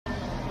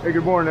Hey,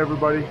 good morning,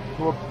 everybody.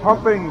 We're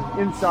pumping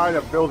inside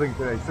a building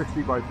today,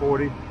 60 by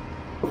 40.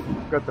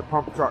 Got the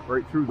pump truck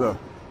right through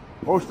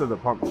most of the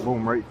pump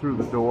boom right through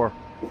the door,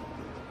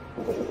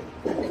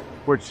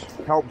 which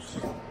helps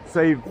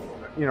save,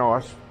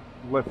 us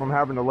from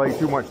having to lay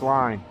too much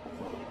line.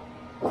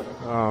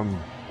 So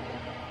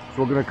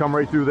we're gonna come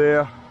right through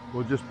there.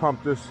 We'll just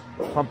pump this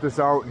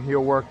out, and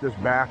he'll work this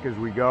back as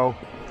we go.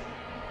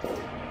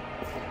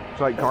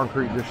 Site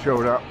concrete just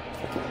showed up.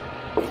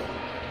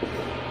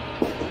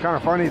 Kind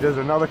of funny, there's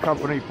another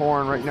company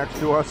pouring right next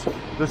to us,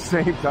 the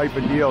same type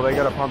of deal. They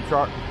got a pump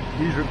truck.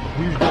 He's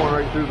going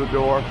right through the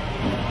door.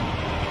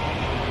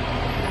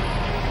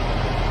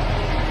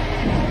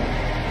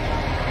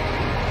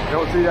 You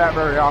don't see that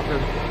very often.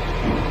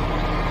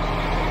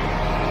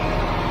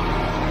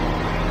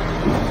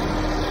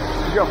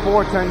 You got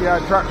 4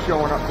 10-yard trucks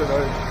showing up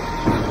today.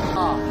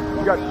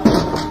 You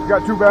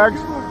got 2 bags?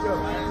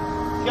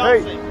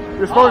 Hey,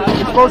 you're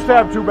supposed to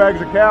have 2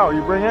 bags of cow.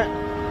 You bring it?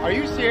 Are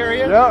you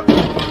serious? Yep.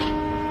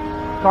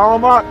 Call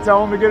them up.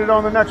 Tell them to get it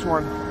on the next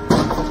one.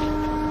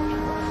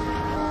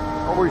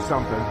 Always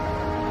something.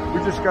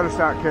 We just got to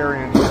start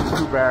carrying 2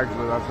 bags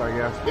with us, I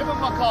guess. Give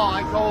him a call.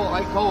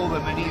 I told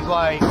him, and he's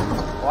like,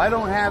 "Well, I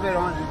don't have it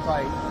on the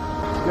site."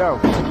 Yeah.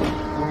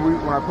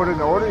 When I put in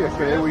the order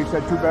yesterday, we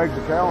said 2 bags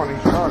of cow on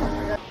each truck.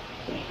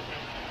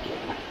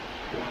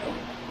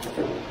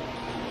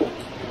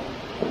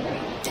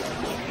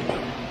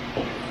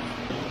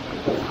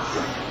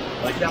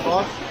 Like that,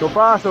 boss? So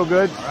far, so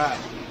good. All right.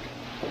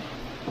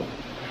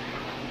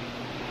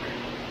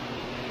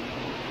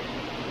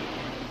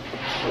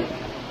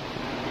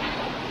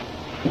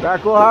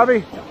 Back, little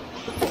Javi.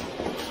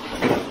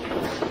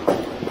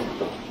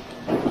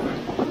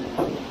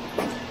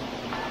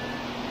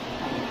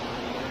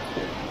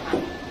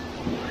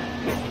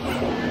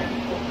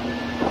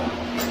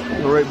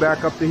 Go right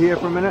back up to here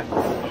for a minute,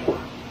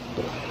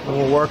 and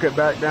we'll work it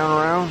back down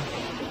around.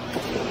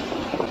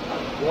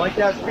 You like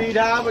that speed,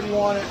 Javi? Or do you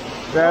want it?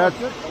 Yeah,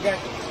 that's it. Okay.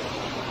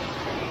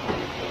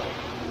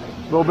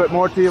 A little bit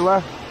more to your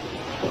left.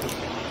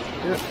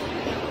 Yep.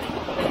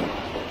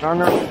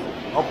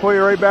 I'll pull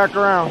you right back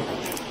around.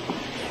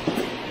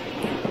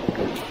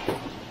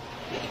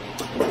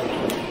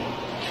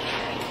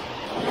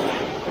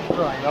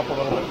 Drying up a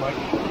little bit, Mike.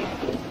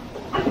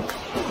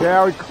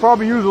 Yeah, we could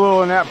probably use a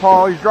little in that,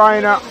 Paul. He's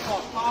drying up.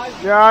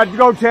 Yeah, I'd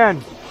go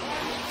 10.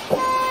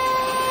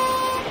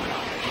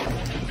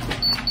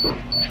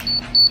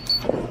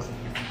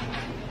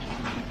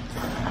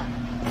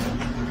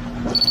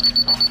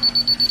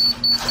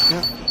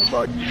 Yeah,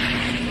 bud.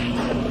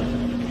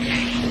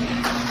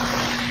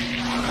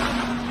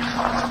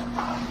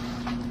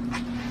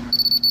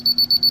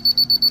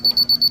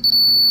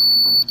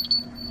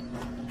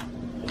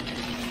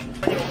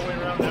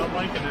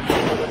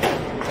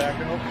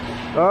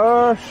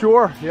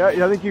 Sure. Yeah,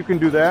 I think you can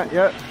do that.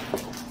 Yeah.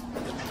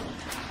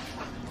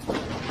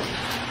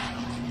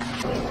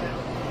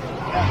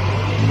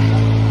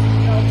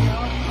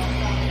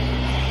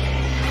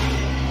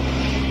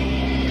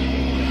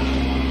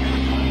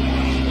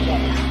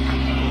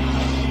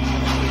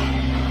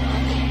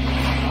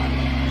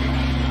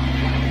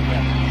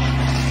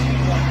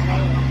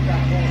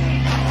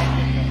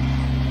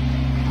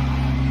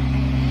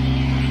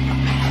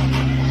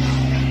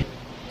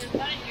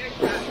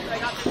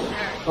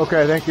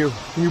 Okay, thank you.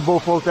 Can you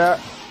both float that?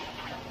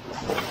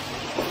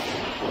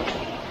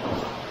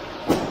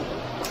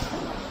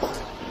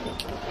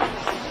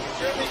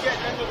 Should be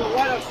getting into the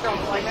wetter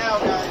stuff right now,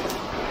 guys.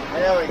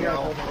 There we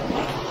go.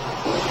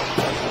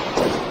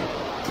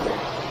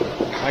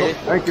 Oh,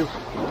 thank you.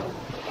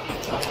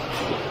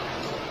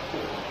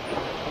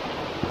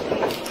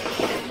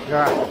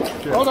 Yeah.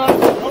 Shit. Hold on.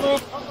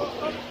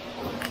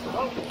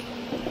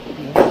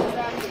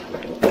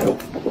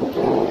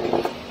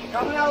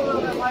 Coming out a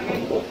little bit,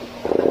 Mikey.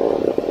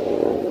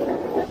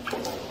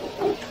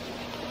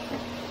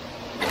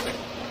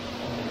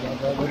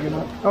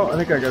 Oh, I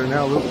think I got it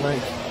now, Luke.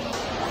 Thanks.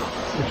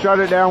 You shut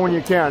it down when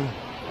you can.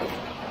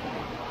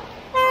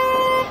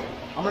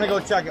 I'm gonna go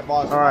check it,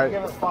 boss. All right.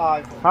 Give it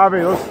 5.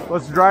 Javi,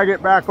 let's drag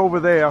it back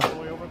over there.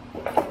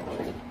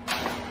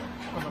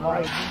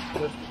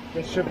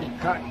 This should be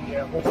cut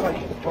here. Looks like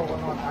it's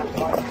pulling on that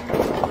pipe.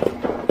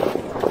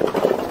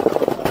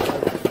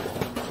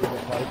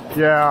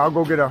 Yeah, I'll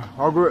go get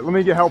let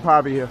me get help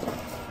Javi here.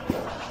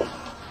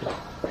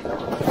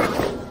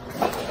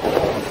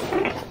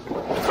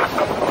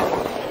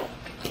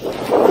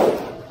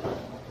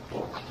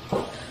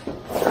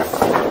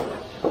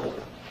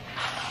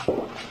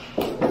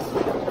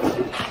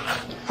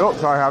 Oh,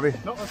 sorry, Javi.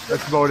 No,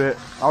 that's about it.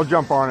 I'll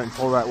jump on it and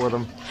pull that with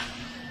him.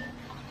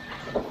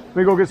 Let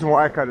me go get some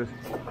wire cutters.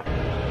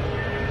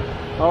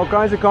 All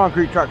kinds of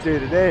concrete trucks here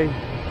today.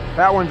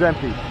 That one's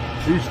empty.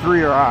 These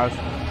 3 are ours.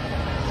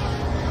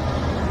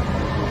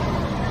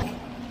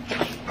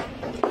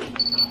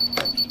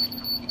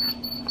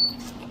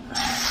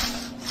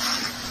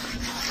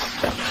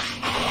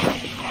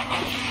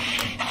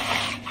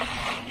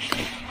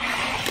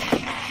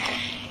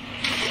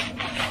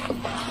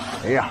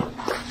 Yeah.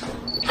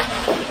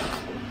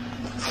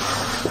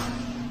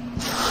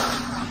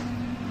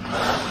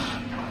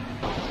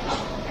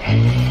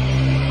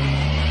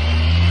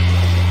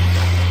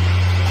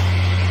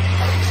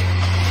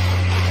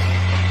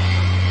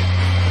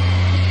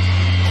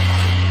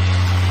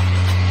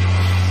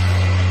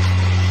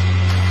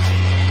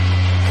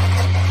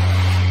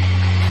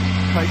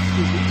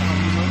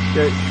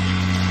 Okay.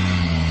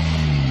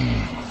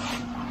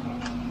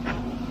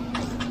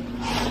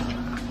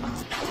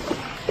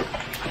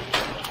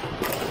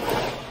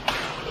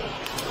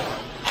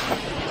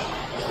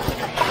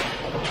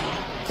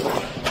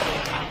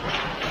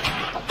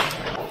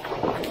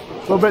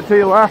 A little bit to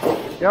your left.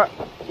 Yeah.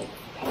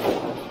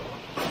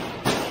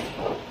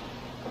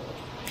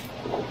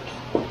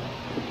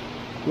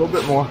 A little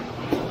bit more.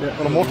 Yeah, a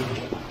little more.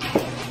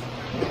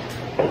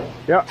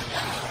 Yeah.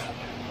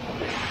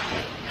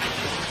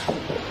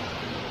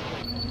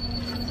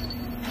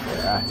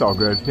 Yeah, it's all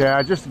good.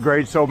 Yeah, just the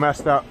grade's so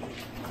messed up.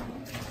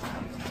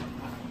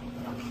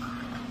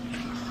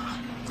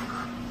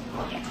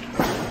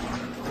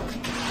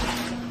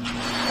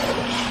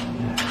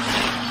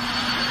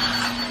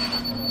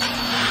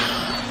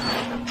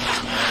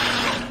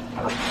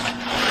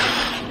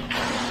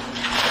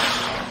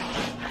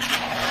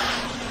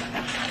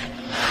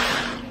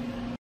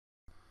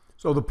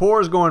 So the pour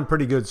is going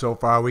pretty good so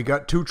far. We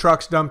got 2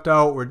 trucks dumped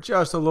out. We're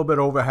just a little bit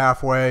over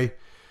halfway.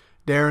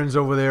 Darren's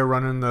over there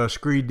running the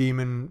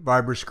ScreeDemon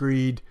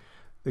Vibratory.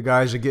 The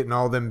guys are getting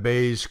all them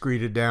bays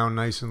screeded down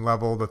nice and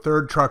level. The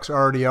 3rd truck's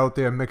already out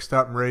there mixed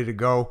up and ready to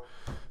go.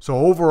 So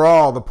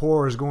overall, the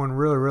pour is going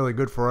really, really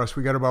good for us.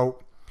 We got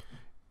about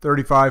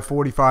 35,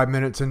 45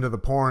 minutes into the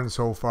pouring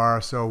so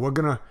far. So we're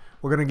gonna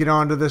get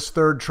onto this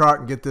 3rd truck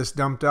and get this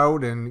dumped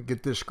out and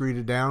get this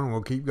screeded down, and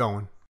we'll keep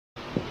going.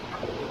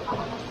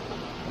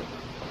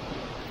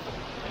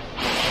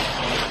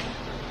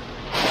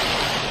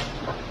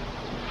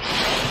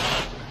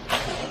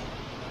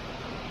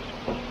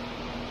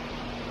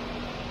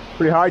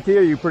 Pretty high to you,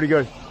 or you pretty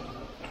good?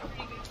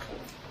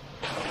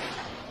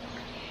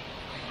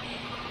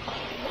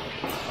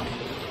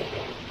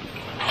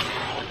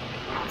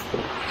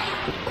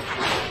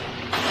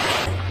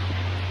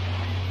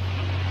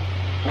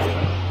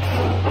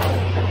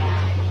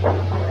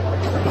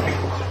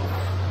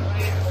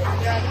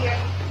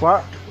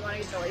 What? You want to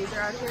get the laser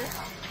out here?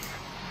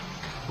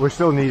 We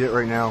still need it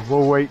right now.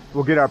 We'll wait.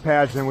 We'll get our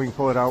pads, then we can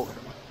pull it out.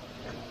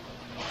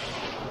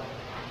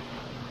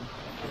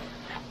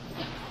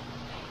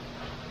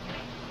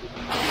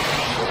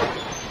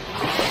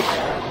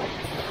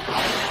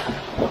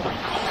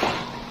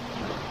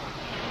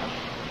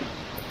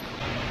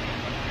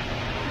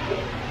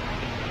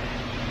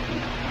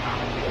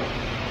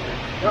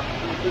 Yep,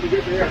 pretty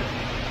good there.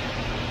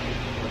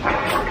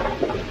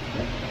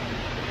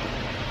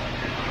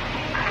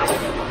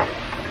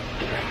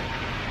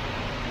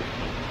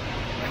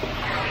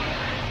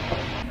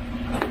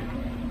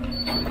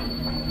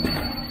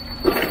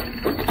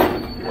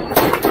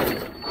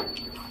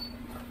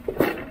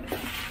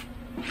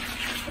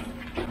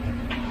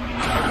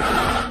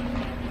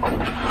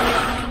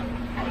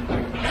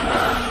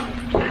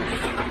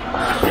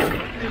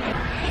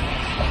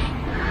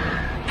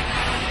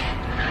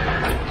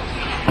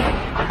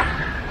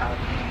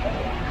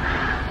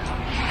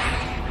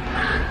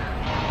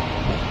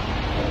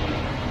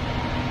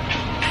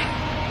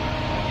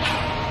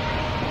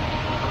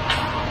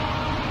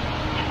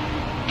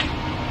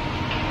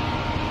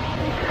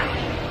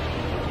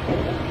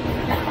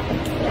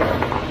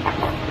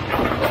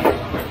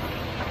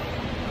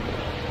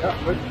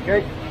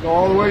 Okay, go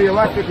all the way to your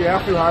left if you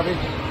have to, Harvey.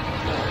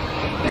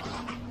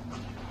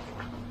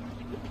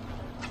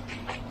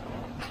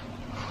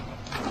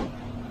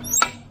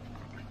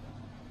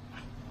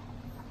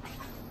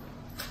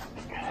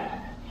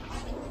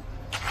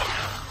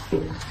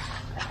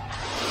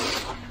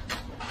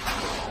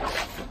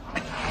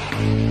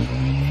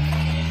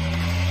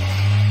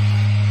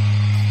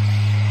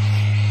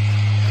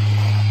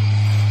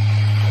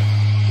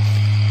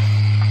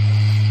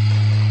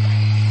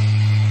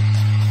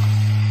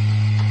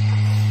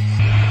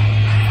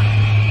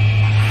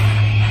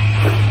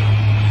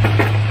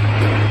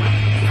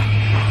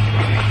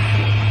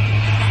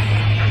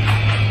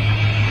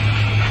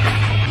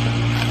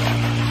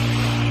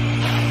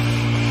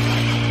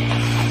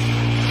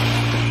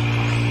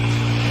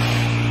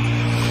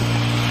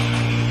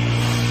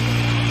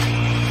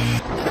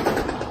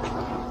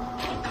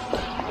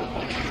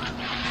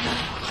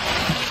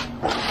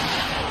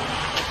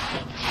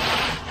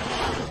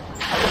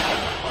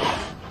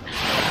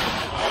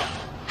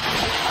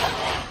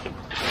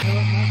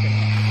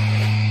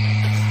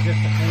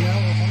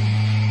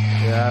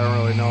 Yeah, I don't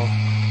really know.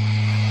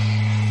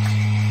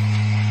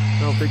 I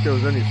don't think there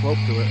was any slope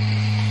to it.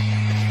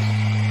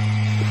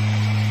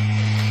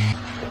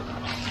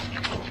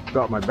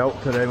 Got my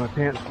belt today, my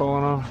pants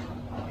falling off.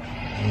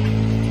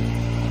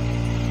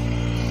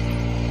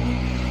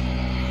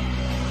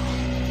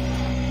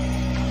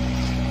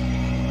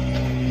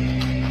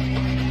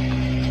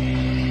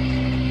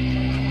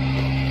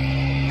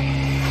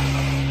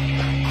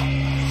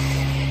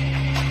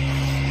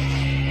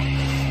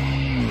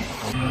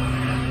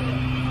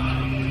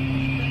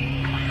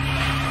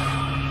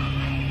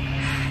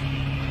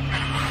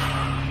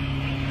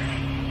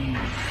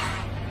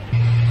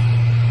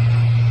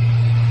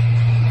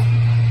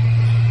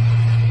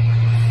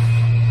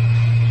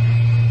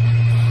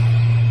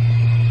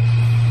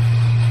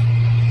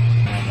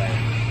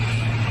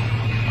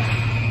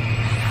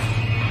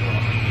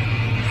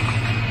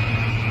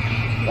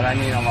 I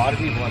mean, a lot of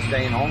people are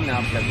staying home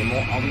now because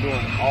I'm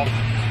doing all.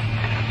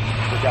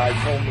 The guy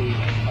told me,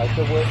 I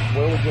said, where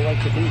would you like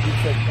to be? He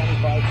said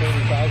 25,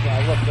 30,000.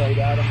 I looked right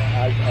at him.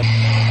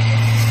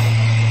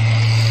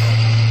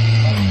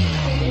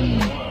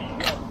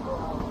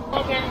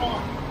 All day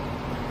long.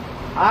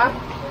 Huh?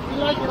 You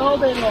like it all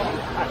day long.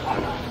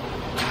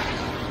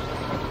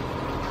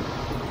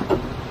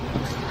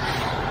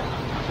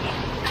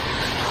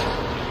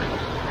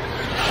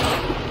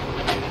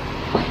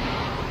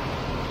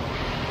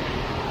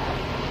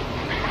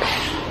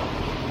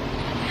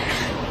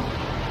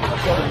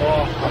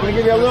 I'm going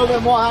to give you a little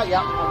bit more out.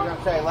 Yeah, I was going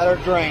to say, let her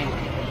drain.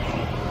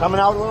 Coming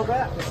out a little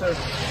bit? Yes, sir.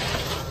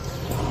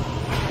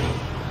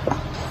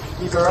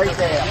 Keep it right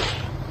there.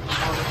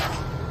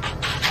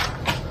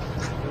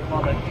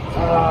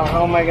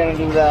 How am I going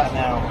to do that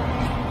now?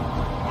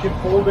 You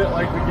can fold it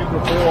like we did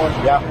before.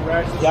 Yep.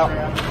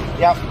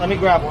 Yep. Let me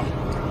grab one.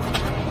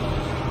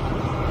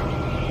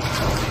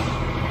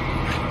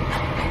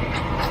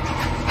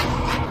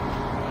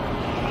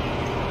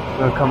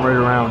 Gonna come right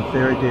around,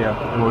 stay right there,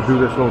 and we'll do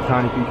this little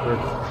tiny piece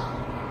first.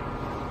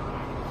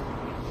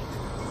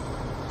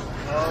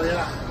 Oh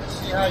yeah, let's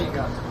see how you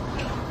got it.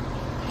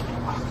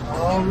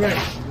 All right,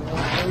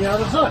 show you how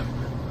to do it.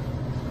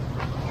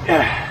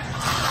 Yeah.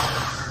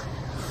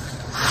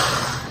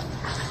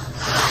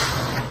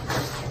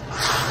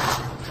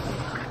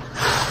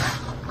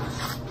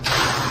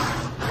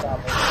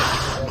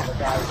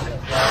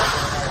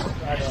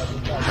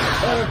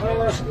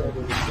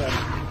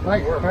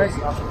 Thank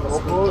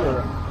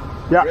you.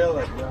 Yeah.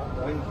 Really?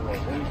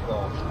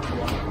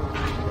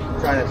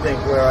 Trying to think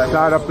where I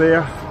Start up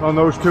there on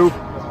those two.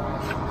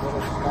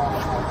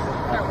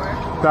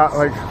 Start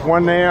like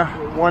one there,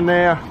 one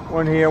here,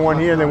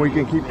 and then we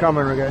can keep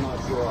coming again.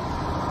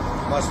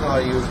 Must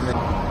not use me.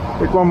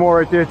 Take one more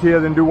right there, Tia,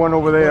 then do one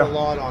over there. Put a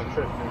lot on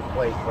Tristan's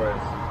plate first.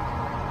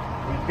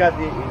 He's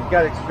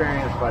got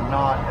experience, but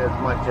not as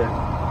much as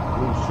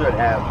he should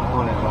have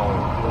on his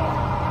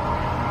own.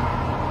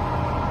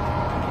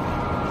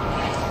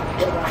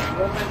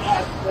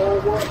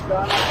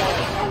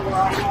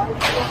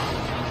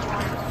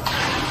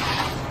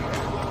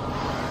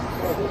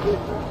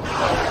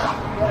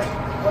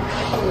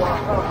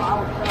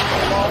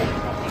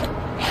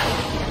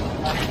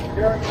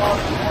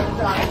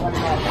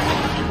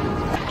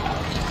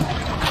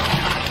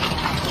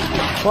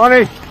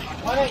 Funny.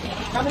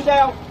 Coming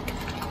down.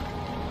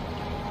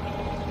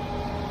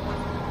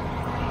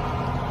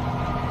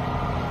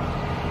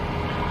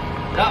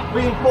 Not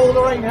being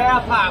bouldering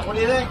half hot. What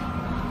do you think?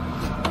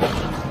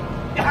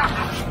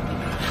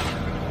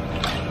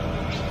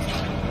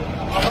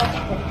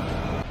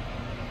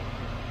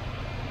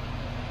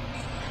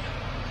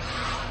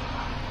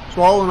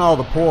 So all in all,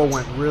 the pour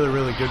went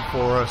really good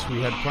for us. We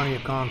had plenty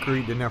of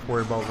concrete, didn't have to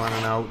worry about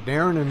running out.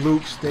 Darren and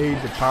Luke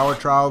stayed to power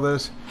trowel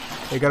this.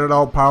 They got it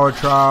all power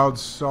troweled,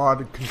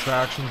 sawed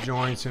contraction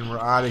joints, and we're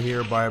out of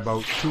here by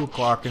about 2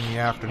 o'clock in the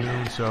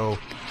afternoon. So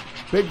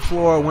big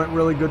floor, went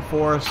really good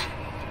for us.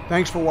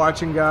 Thanks for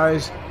watching,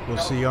 guys. We'll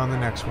see you on the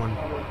next one.